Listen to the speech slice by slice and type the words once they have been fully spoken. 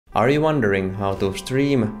Are you wondering how to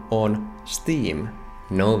stream on Steam?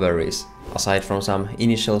 No worries. Aside from some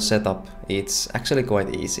initial setup, it's actually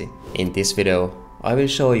quite easy. In this video, I will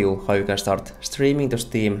show you how you can start streaming to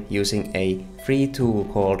Steam using a free tool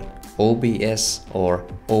called OBS or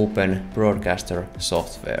Open Broadcaster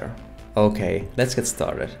software. Okay, let's get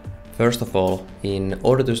started. First of all, in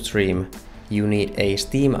order to stream, you need a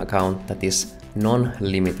Steam account that is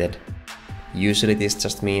non-limited. Usually this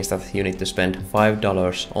just means that you need to spend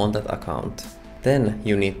 $5 on that account. Then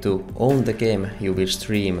you need to own the game you will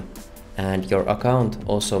stream, and your account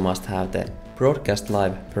also must have the broadcast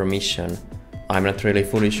live permission. I'm not really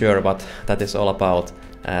fully sure what that is all about,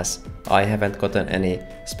 as I haven't gotten any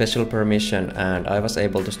special permission and I was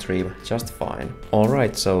able to stream just fine.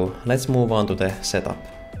 Alright, so let's move on to the setup.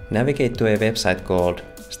 Navigate to a website called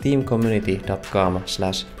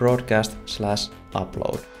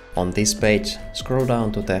steamcommunity.com/broadcast/upload. On this page, scroll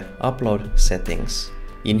down to the upload settings.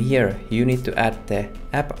 In here, you need to add the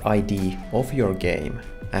app ID of your game.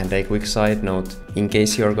 And a quick side note, in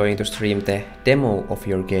case you're going to stream the demo of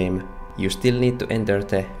your game, you still need to enter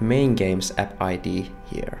the main game's app ID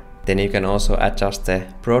here. Then you can also adjust the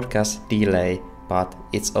broadcast delay, but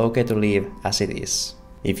it's okay to leave as it is.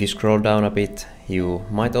 If you scroll down a bit, you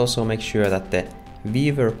might also make sure that the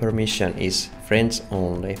viewer permission is friends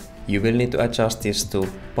only. You will need to adjust this to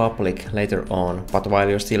public later on, but while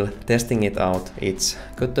you're still testing it out, it's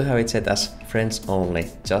good to have it set as friends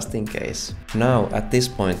only, just in case. Now at this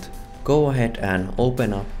point, go ahead and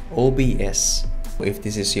open up OBS. If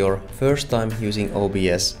this is your first time using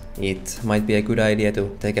OBS, it might be a good idea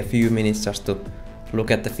to take a few minutes just to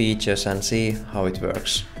look at the features and see how it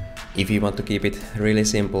works. If you want to keep it really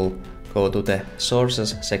simple, go to the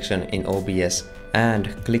Sources section in OBS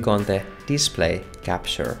and click on the Display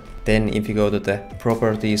Capture. Then if you go to the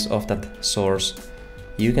properties of that source,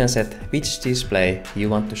 you can set which display you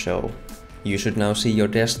want to show. You should now see your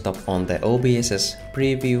desktop on the OBS's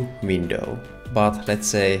preview window. But let's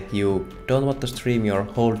say you don't want to stream your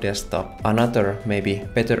whole desktop. Another, maybe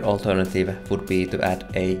better alternative would be to add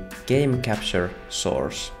a game capture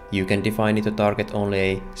source. You can define it to target only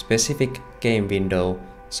a specific game window,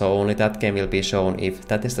 so only that game will be shown if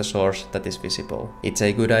that is the source that is visible. It's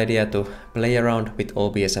a good idea to play around with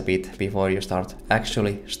OBS a bit before you start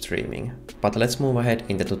actually streaming. But let's move ahead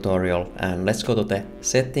in the tutorial and let's go to the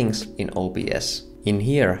settings in OBS. In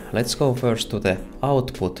here, let's go first to the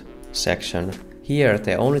output section. Here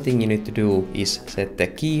the only thing you need to do is set the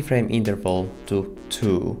keyframe interval to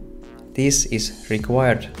 2. This is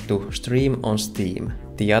required to stream on Steam.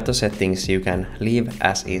 The other settings you can leave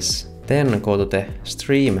as is. Then go to the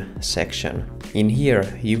stream section. In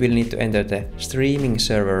here you will need to enter the streaming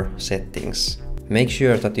server settings. Make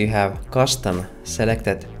sure that you have custom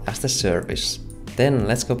selected as the service. Then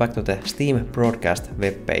let's go back to the Steam broadcast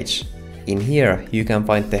webpage. In here you can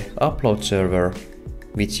find the upload server,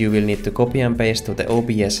 which you will need to copy and paste to the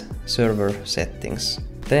OBS server settings.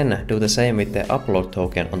 Then do the same with the upload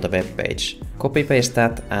token on the web page. Copy paste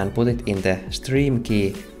that and put it in the stream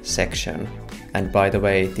key section. And by the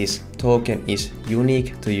way, this token is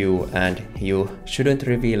unique to you and you shouldn't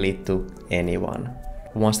reveal it to anyone.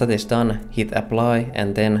 Once that is done, hit apply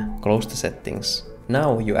and then close the settings.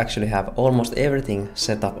 Now you actually have almost everything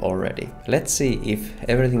set up already. Let's see if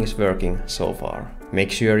everything is working so far.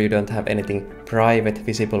 Make sure you don't have anything private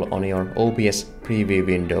visible on your OBS preview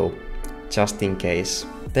window, just in case.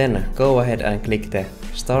 Then go ahead and click the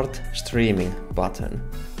Start Streaming button.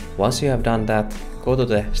 Once you have done that, go to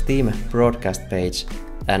the Steam broadcast page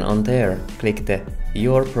and on there click the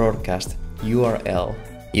Your Broadcast URL.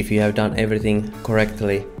 If you have done everything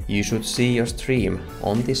correctly, you should see your stream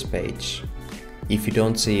on this page. If you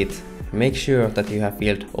don't see it, make sure that you have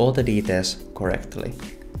filled all the details correctly.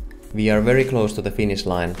 We are very close to the finish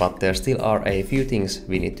line, but there still are a few things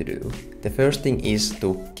we need to do. The first thing is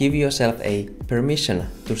to give yourself a permission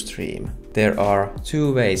to stream. There are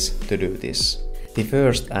two ways to do this. The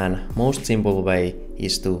first and most simple way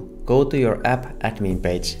is to go to your app admin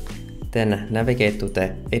page, then navigate to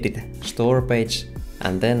the Edit Store page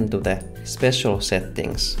and then to the Special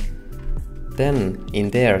Settings. Then in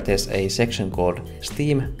there's a section called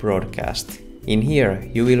Steam Broadcast. In here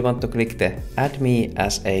you will want to click the Add Me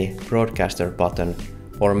as a Broadcaster button,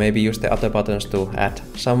 or maybe use the other buttons to add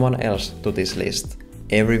someone else to this list.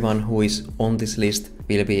 Everyone who is on this list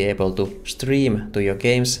will be able to stream to your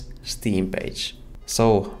game's Steam page.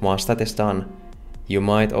 So once that is done, you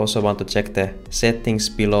might also want to check the settings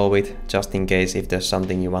below it just in case if there's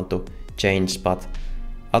something you want to change, but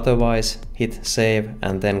otherwise hit save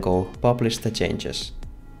and then go publish the changes.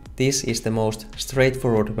 This is the most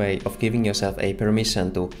straightforward way of giving yourself a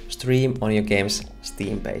permission to stream on your game's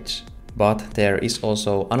Steam page. But there is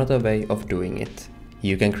also another way of doing it.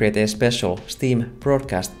 You can create a special Steam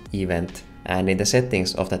broadcast event, and in the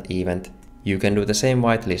settings of that event, you can do the same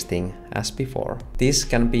whitelisting as before. This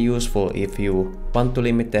can be useful if you want to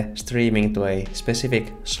limit the streaming to a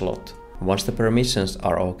specific slot. Once the permissions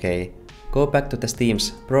are okay, go back to the Steam's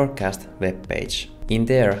broadcast webpage. In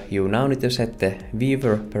there, you now need to set the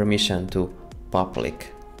viewer permission to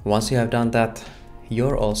public. Once you have done that,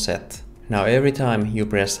 you're all set. Now every time you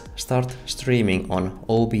press start streaming on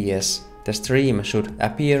OBS, the stream should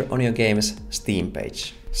appear on your game's Steam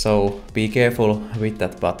page. So be careful with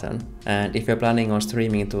that button. And if you're planning on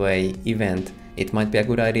streaming to an event, it might be a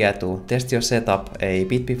good idea to test your setup a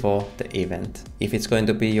bit before the event. If it's going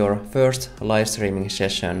to be your first live streaming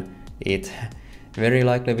session, it very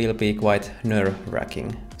likely will be quite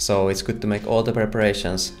nerve-wracking. So it's good to make all the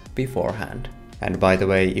preparations beforehand. And by the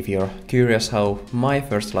way, if you're curious how my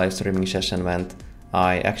first live streaming session went,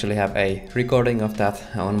 I actually have a recording of that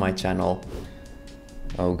on my channel.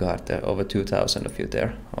 Oh god, there are over 2,000 of you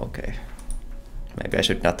there. Okay. Maybe I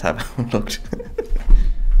should not have looked.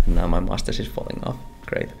 Now my mustache is falling off.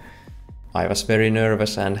 Great. I was very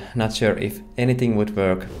nervous and not sure if anything would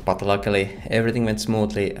work, but luckily everything went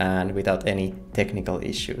smoothly and without any technical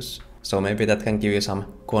issues. So maybe that can give you some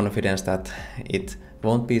confidence that it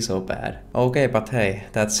won't be so bad. Okay, but hey,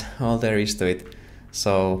 that's all there is to it.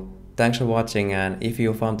 So thanks for watching, and if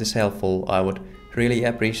you found this helpful, I would really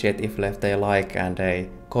appreciate if you left a like and a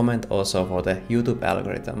comment also for the YouTube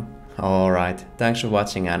algorithm. Alright, thanks for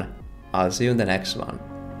watching, and I'll see you in the next one.